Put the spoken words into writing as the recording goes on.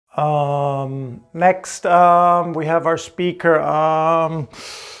Next, we have our speaker.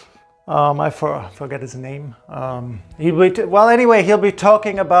 I forget his name. He'll be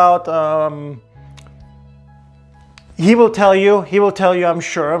talking about. He will tell you, I'm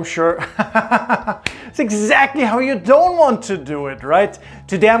sure. It's exactly how you don't want to do it, right?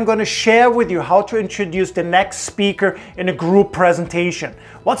 Today I'm going to share with you how to introduce the next speaker in a group presentation.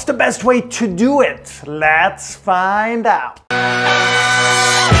 What's the best way to do it? Let's find out.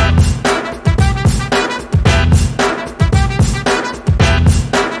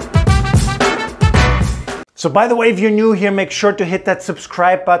 So by the way, if you're new here, make sure to hit that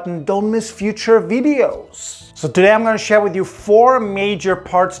subscribe button. Don't miss future videos. So today I'm going to share with you 4 major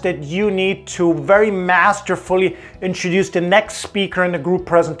parts that you need to very masterfully introduce the next speaker in a group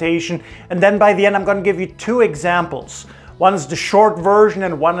presentation. And then by the end, I'm going to give you 2 examples. One is the short version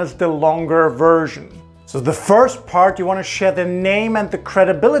and one is the longer version. So the first part, you want to share the name and the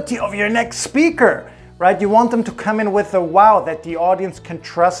credibility of your next speaker. Right? You want them to come in with a wow, that the audience can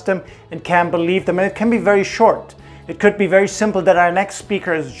trust them and can believe them. And it can be very short. It could be very simple that our next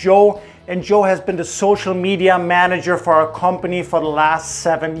speaker is Joe, and Joe has been the social media manager for our company for the last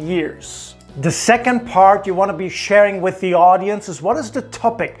 7 years. The second part you want to be sharing with the audience is what is the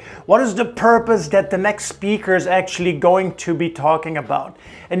topic? What is the purpose that the next speaker is actually going to be talking about?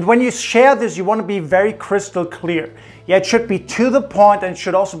 And when you share this, you want to be very crystal clear. Yeah, it should be to the point and it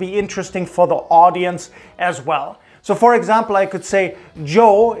should also be interesting for the audience as well. So for example, I could say,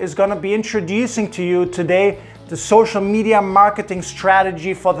 Joe is going to be introducing to you today the social media marketing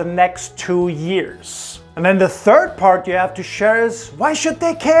strategy for the next 2 years. And then the third part you have to share is, why should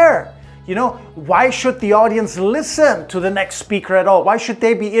they care? You know, why should the audience listen to the next speaker at all? Why should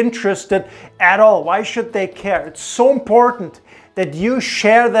they be interested at all? Why should they care? It's so important that you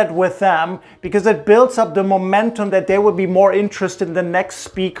share that with them because it builds up the momentum that they will be more interested in the next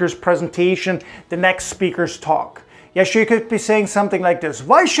speaker's presentation, the next speaker's talk. Yeah, so you could be saying something like this.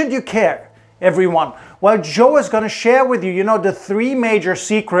 Why should you care, everyone? Well, Joe is going to share with you, the 3 major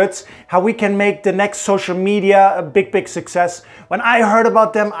secrets how we can make the next social media a big success. When I heard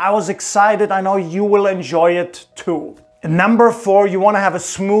about them, I was excited. I know you will enjoy it too. And number 4, you want to have a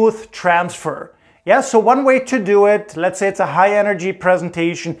smooth transfer. Yeah, so one way to do it, let's say it's a high energy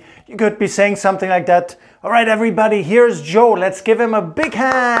presentation, you could be saying something like that. All right, everybody, here's Joe. Let's give him a big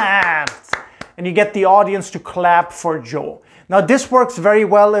hand. And you get the audience to clap for Joe. Now this works very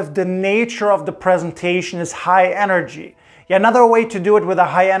well if the nature of the presentation is high energy. Yeah, another way to do it with a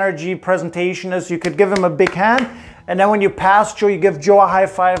high energy presentation is you could give him a big hand, and then when you pass Joe, you give Joe a high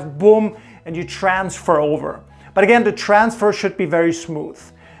five, boom, and you transfer over. But again, the transfer should be very smooth.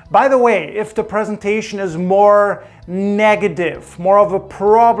 By the way, if the presentation is more negative, more of a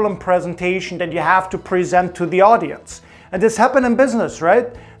problem presentation that you have to present to the audience, and this happened in business,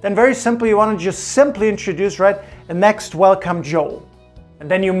 right? Then very simply, you want to just simply introduce, right? And next, welcome Joe. And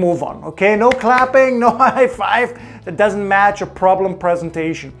then you move on, okay? No clapping, no high five. That doesn't match a problem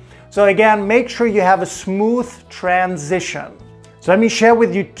presentation. So again, make sure you have a smooth transition. So let me share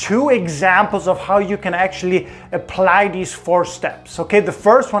with you 2 examples of how you can actually apply these 4 steps. Okay, the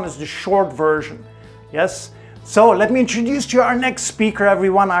first one is the short version. Yes? So let me introduce to you our next speaker,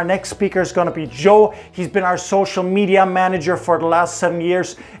 everyone. Our next speaker is going to be Joe. He's been our social media manager for the last 7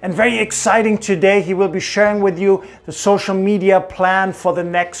 years. And very exciting today, he will be sharing with you the social media plan for the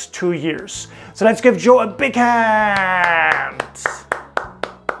next 2 years. So let's give Joe a big hand.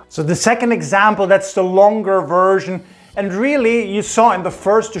 So the second example, that's the longer version. And really, you saw in the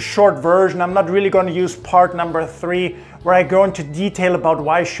first, the short version, I'm not really going to use part number 3, where I go into detail about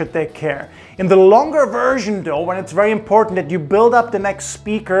why should they care. In the longer version though, when it's very important that you build up the next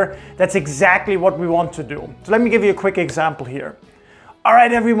speaker, that's exactly what we want to do. So let me give you a quick example here. All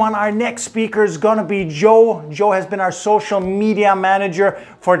right, everyone, our next speaker is going to be Joe. Joe has been our social media manager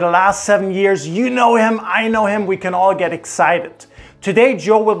for the last 7 years. You know him, I know him, we can all get excited. Today,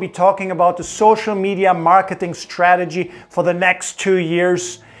 Joe will be talking about the social media marketing strategy for the next 2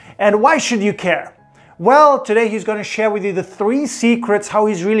 years. And why should you care? Well, today he's going to share with you the 3 secrets, how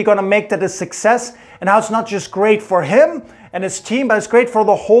he's really going to make that a success, and how it's not just great for him and his team, but it's great for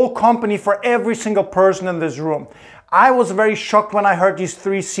the whole company, for every single person in this room. I was very shocked when I heard these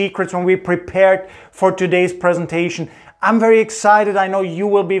 3 secrets when we prepared for today's presentation. I'm very excited. I know you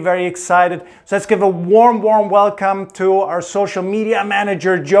will be very excited. So let's give a warm welcome to our social media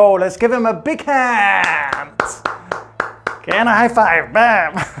manager, Joe. Let's give him a big hand. Okay, and a high five.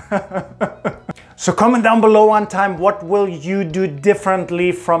 Bam. So comment down below one time, what will you do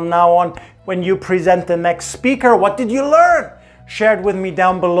differently from now on when you present the next speaker? What did you learn? Share it with me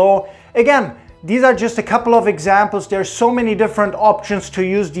down below. Again, These are just a couple of examples. There's so many different options to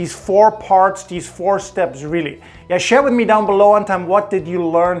use these 4 parts, these 4 steps really. Yeah, share with me down below on time, what did you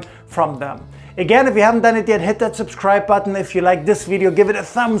learn from them? Again, if you haven't done it yet, hit that subscribe button. If you like this video, give it a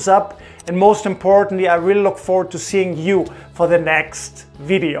thumbs up. And most importantly, I really look forward to seeing you for the next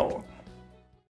video.